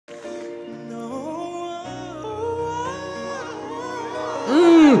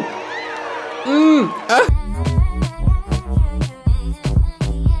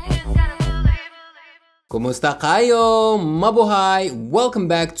Kumusta kayo? Mabuhay! Welcome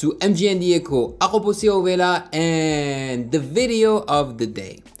back to MGNDA ko. Ako po si Ovela and the video of the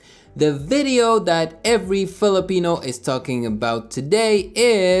day. The video that every Filipino is talking about today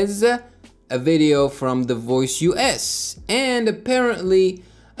is a video from The Voice US. And apparently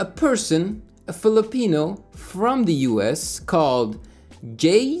a person, a Filipino from the US called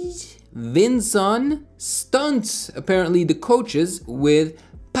Jej Vinson stunts apparently the coaches with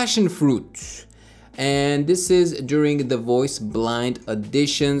Passionfruit. And this is during The Voice Blind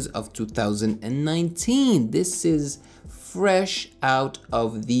Auditions of 2019. This is fresh out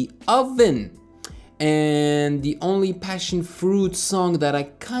of the oven. And the only Passionfruit song that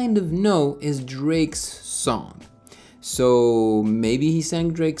I kind of know is Drake's song. So maybe he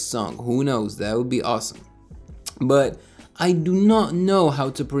sang Drake's song, who knows, that would be awesome. But I do not know how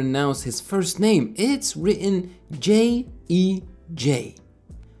to pronounce his first name. It's written J-E-J.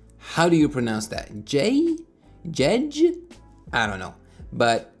 How do you pronounce that? Jej? Jej? I don't know.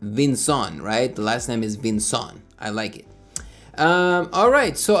 But Vinson, right? The last name is Vinson. I like it.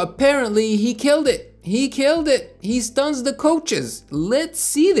 Alright, so apparently he killed it. He killed it. He stuns the coaches. Let's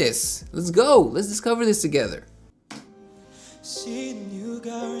see this. Let's go. Let's discover this together. Seeing you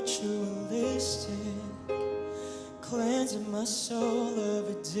got ritualistic, cleansing my soul of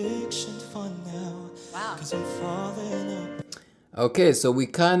addiction for now. Wow. 'Cause I'm falling up. Okay, so we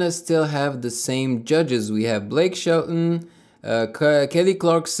kind of still have the same judges. We have Blake Shelton, Kelly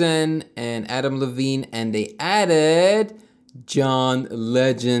Clarkson, and Adam Levine, and they added John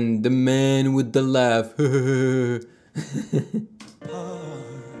Legend, the man with the laugh.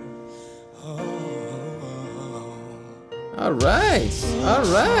 All right.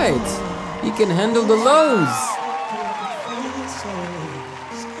 He can handle the lows.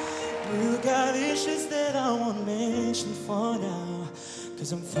 You got issues that I won't mention for now,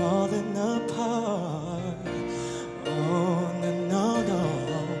 'cause I'm falling apart. Oh, no.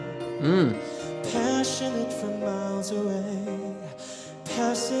 Passionate from miles away,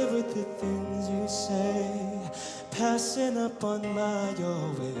 passive with the things you say, passing up on my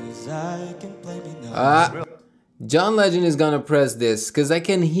ways. I can blame you now. John Legend is gonna press this because I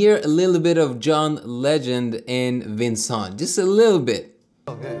can hear a little bit of John Legend in Vinson, just a little bit.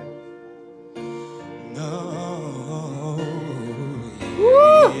 Okay. No.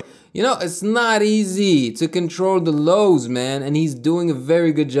 Woo! You know, it's not easy to control the lows, man, and he's doing a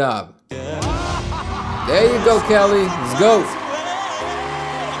very good job. There you go, Kelly. Let's go.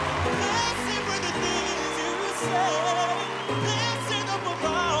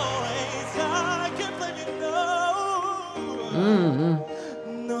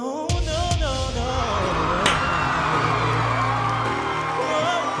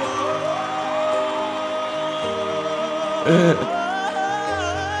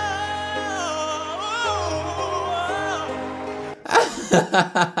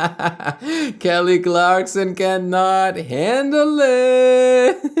 Kelly Clarkson cannot handle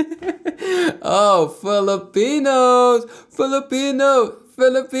it. Oh, Filipino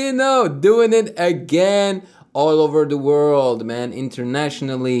doing it again all over the world, man,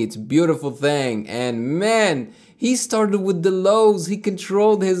 internationally. It's a beautiful thing. And man, he started with the lows. He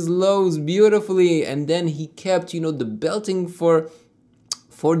controlled his lows beautifully, and then he kept, you know, the belting for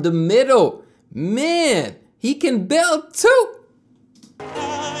the middle. Man, he can belt too.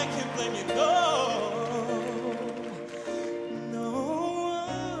 I can't blame you,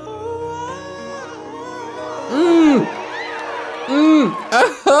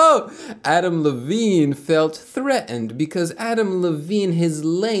 Oh, Adam Levine felt threatened because Adam Levine, his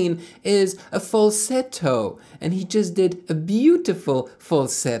lane is a falsetto, and he just did a beautiful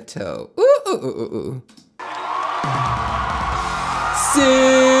falsetto. Ooh.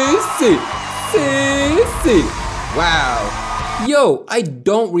 See. Wow. Yo, I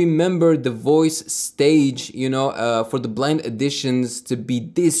don't remember The Voice stage, you know, for the blind auditions to be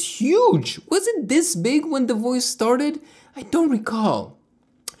this huge. Was it this big when The Voice started? I don't recall.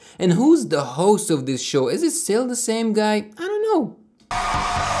 And who's the host of this show? Is it still the same guy? I don't know. I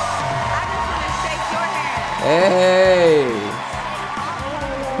just want to shake your hand.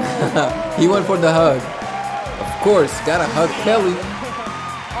 Hey! He went for the hug. Of course, gotta hug Kelly.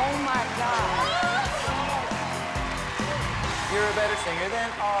 Oh my God. You're a better singer than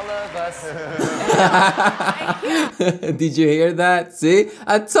all of us. Did you hear that? See?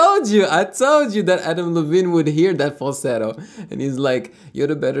 I told you that Adam Levine would hear that falsetto. And he's like, you're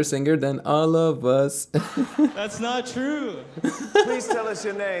the better singer than all of us. That's not true. Please tell us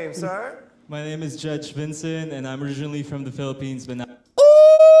your name, sir. My name is Jej Vinson, and I'm originally from the Philippines, but now...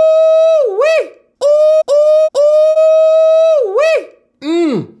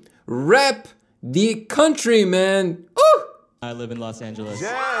 Rep the country, man. Ooh! I live in Los Angeles.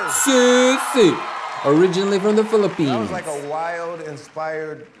 Yes. Si. Originally from the Philippines. That was like a wild,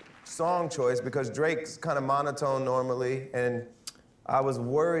 inspired song choice because Drake's kind of monotone normally, and I was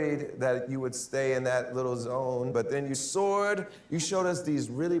worried that you would stay in that little zone, but then you soared. You showed us these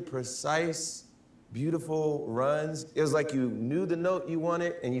really precise, beautiful runs. It was like you knew the note you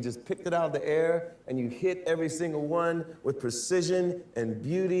wanted, and you just picked it out of the air, and you hit every single one with precision and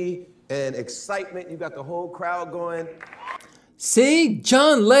beauty and excitement. You got the whole crowd going. See,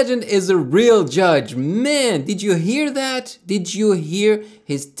 John Legend is a real judge. Man, did you hear that? Did you hear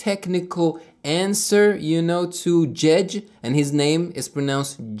his technical answer, you know, to Jej? And his name is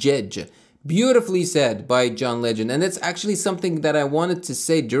pronounced Jej. Beautifully said by John Legend. And that's actually something that I wanted to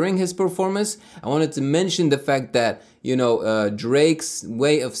say during his performance. I wanted to mention the fact that, you know, Drake's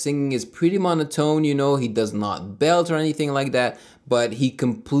way of singing is pretty monotone, you know, he does not belt or anything like that, but he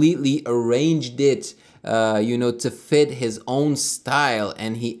completely arranged it, you know, to fit his own style,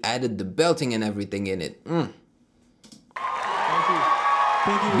 and he added the belting and everything in it. Thank you.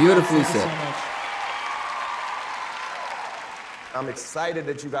 Thank you. Beautifully Thank you said. so much. I'm excited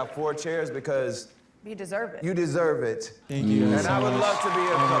that you got 4 chairs because You deserve it. you deserve it. Thank you guys And so I would much. love to be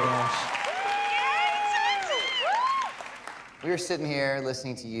a Oh my coach. gosh. We were sitting here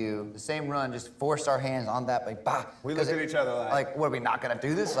listening to you, the same run, just forced our hands on that, like, bah. We looked at each other like, what, are we not gonna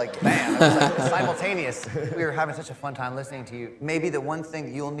do this? Like, man, it was like simultaneous. We were having such a fun time listening to you. Maybe the one thing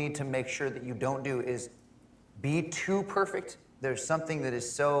that you'll need to make sure that you don't do is be too perfect. There's something that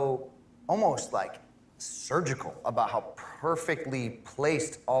is so almost like surgical about how perfectly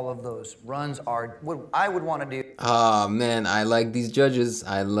placed all of those runs are. What I would want to do. Oh man, I like these judges.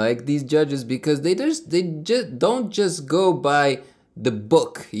 I like these judges because they just don't just go by the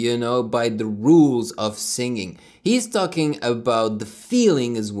book, you know, by the rules of singing. He's talking about the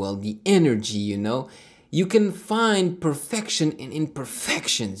feeling as well, the energy, you know. You can find perfection in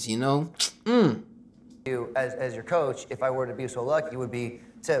imperfections, you know. You as your coach, if I were to be so lucky, would be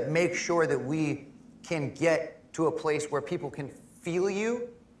to make sure that we can get to a place where people can feel you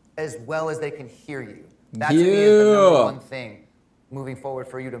as well as they can hear you. That to me is the number one thing moving forward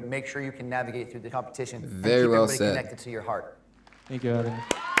for you to make sure you can navigate through the competition Very and keep well everybody said. connected to your heart. Thank you, Adam.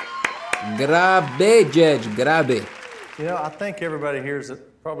 Grabe, Judge, grabe. You know, I think everybody here is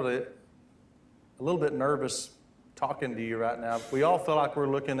probably a little bit nervous talking to you right now. We all feel like we're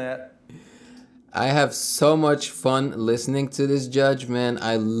looking at. I have so much fun listening to this judge, man.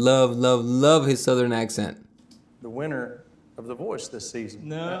 I love, love, love his southern accent. The winner of The Voice this season.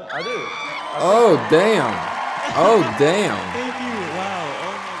 No. I do. Oh, damn. Oh, damn. Thank you. Wow.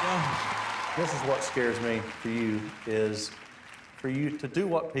 Oh my gosh. This is what scares me for you, is for you to do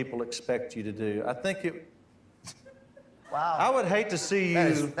what people expect you to do. I think it. Wow. I would hate to see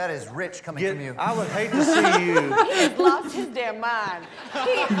you. That is rich coming Get, from you. I would hate to see you. He has lost his damn mind.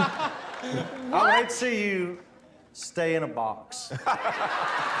 I would hate to see you stay in a box.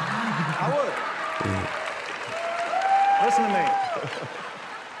 I would. Listen to me.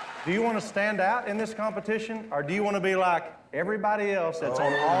 Do you want to stand out in this competition, or do you want to be like everybody else that's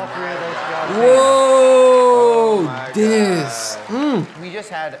on all 3 of those guys? Whoa, my this. We just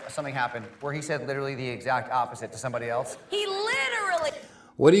had something happen where he said literally the exact opposite to somebody else. He literally.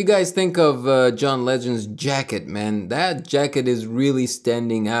 What do you guys think of John Legend's jacket, man? That jacket is really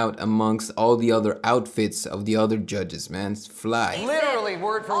standing out amongst all the other outfits of the other judges, man. It's fly. Literally,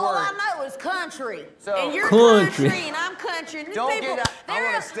 word for All word. I know is country. So- and you're Country. country and I'm country. And these Don't people, get that. I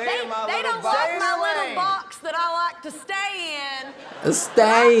wanna stay in my they little don't box. like Stay in my your little lane. box that I like to stay in. Stay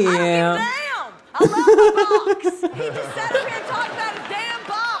I don't give a in. damn. I love my box. He just sat up here and talked about his damn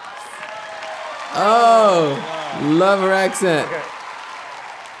box. Oh, love her accent. Okay.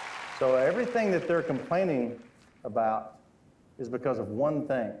 So everything that they're complaining about is because of one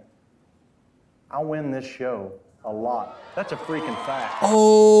thing. I win this show a lot. That's a freaking fact.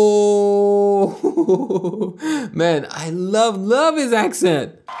 Oh, man, I love his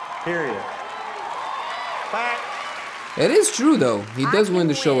accent. Period. Fact. It is true, though. He does I win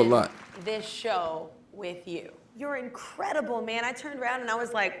the can show a win lot. This show with you. You're incredible, man. I turned around and I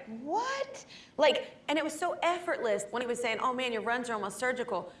was like, what? Like, and it was so effortless when he was saying, oh man, your runs are almost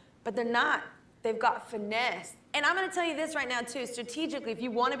surgical, but they're not. They've got finesse. And I'm gonna tell you this right now too, strategically, if you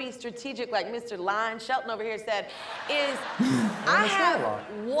wanna be strategic like Mr. Lion Shelton over here said, is I have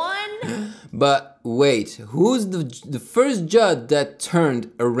one. But wait, who's the first judge that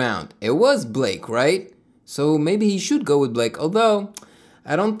turned around? It was Blake, right? So maybe he should go with Blake, although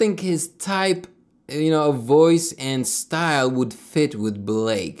I don't think his type, you know, of voice and style would fit with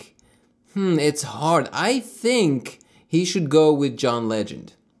Blake. It's hard. I think he should go with John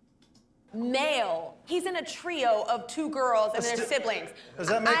Legend. male. He's in a trio of 2 girls and their siblings. Does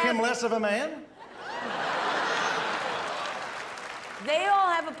that make him less of a man? They all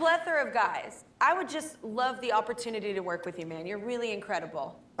have a plethora of guys. I would just love the opportunity to work with you, man. You're really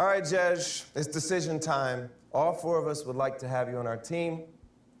incredible. All right, Jej, it's decision time. All 4 of us would like to have you on our team.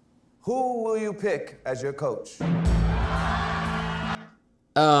 Who will you pick as your coach?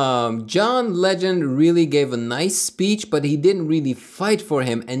 John Legend really gave a nice speech, but he didn't really fight for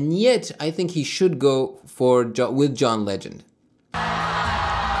him, and yet I think he should go for with John Legend.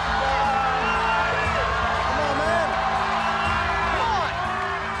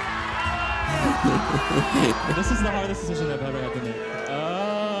 This is the hardest decision I've ever had to make.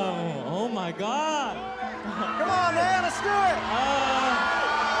 Oh my God! Come on, man, let's do it!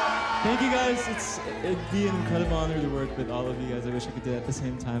 Thank you guys. It'd be an incredible honor to work with all of you guys. I wish I could do it at the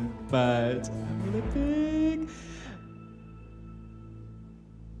same time, but I'm gonna pick.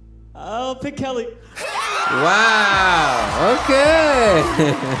 I'll pick Kelly. Wow. Okay.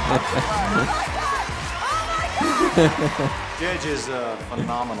 Jej is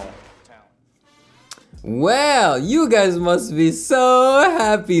phenomenal. Well, you guys must be so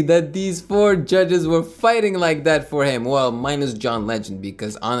happy that these 4 judges were fighting like that for him. Well, minus John Legend,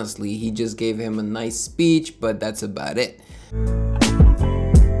 because honestly, he just gave him a nice speech, but that's about it.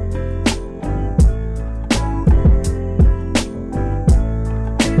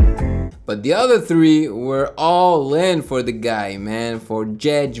 But the other 3 were all in for the guy, man, for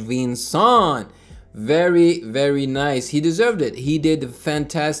Jej Vinson. Very, very nice. He deserved it. He did a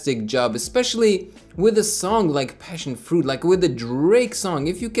fantastic job, especially with a song like Passionfruit, like with the Drake song.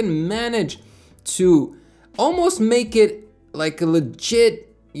 If you can manage to almost make it like a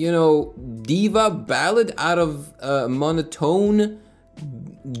legit, you know, diva ballad out of a monotone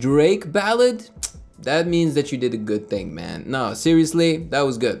Drake ballad, that means that you did a good thing, man. No, seriously, that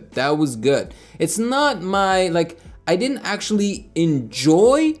was good. That was good. It's not my, like, I didn't actually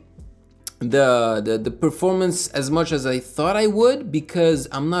enjoy the performance as much as I thought I would, because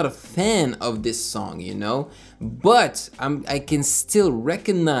I'm not a fan of this song, you know, but I can still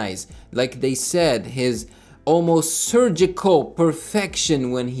recognize, like they said, his almost surgical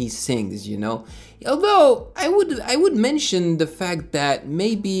perfection when he sings, you know. Although I would mention the fact that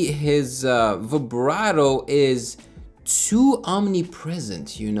maybe his vibrato is too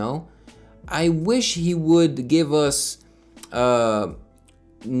omnipresent, you know. I wish he would give us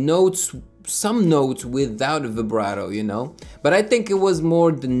notes, some notes without a vibrato, you know. But I think it was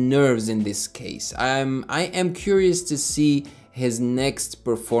more the nerves in this case. I am curious to see his next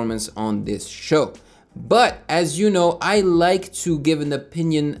performance on this show. But as you know, I like to give an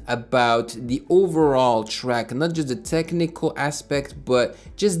opinion about the overall track, not just the technical aspect, but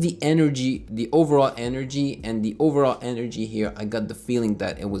just the energy, the overall energy. And the overall energy here, I got the feeling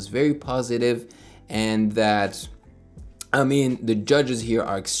that it was very positive, and that, I mean, the judges here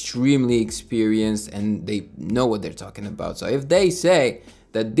are extremely experienced and they know what they're talking about. So if they say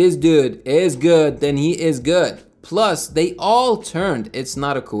that this dude is good, then he is good. Plus, they all turned. It's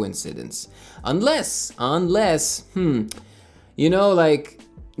not a coincidence. Unless, you know, like,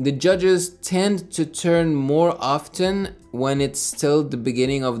 the judges tend to turn more often when it's still the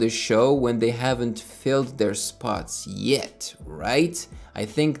beginning of the show, when they haven't filled their spots yet, right? I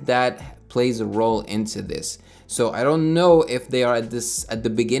think that plays a role into this. So I don't know if they are at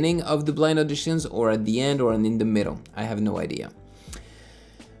the beginning of the blind auditions, or at the end, or in the middle. I have no idea.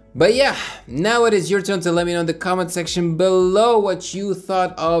 But yeah, now it is your turn to let me know in the comment section below what you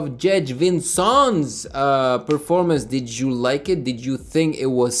thought of Jej Vinson's performance. Did you like it? Did you think it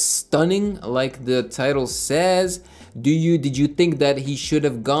was stunning like the title says? Did you think that he should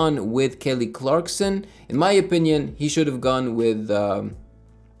have gone with Kelly Clarkson? In my opinion, he should have gone with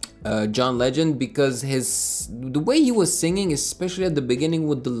John Legend, because the way he was singing, especially at the beginning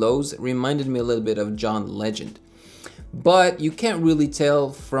with the lows, reminded me a little bit of John Legend. But you can't really tell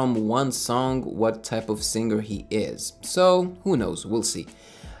from one song what type of singer he is. So who knows, we'll see.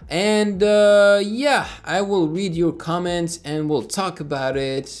 And yeah, I will read your comments and we'll talk about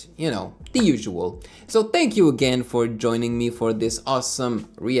it, you know, the usual. So thank you again for joining me for this awesome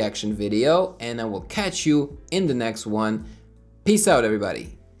reaction video, and I will catch you in the next one. Peace out,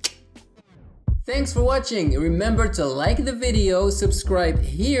 everybody. Thanks for watching. Remember to like the video, subscribe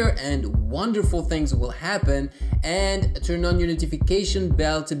here, and wonderful things will happen, and turn on your notification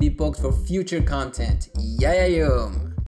bell to be poked for future content. Yayayum!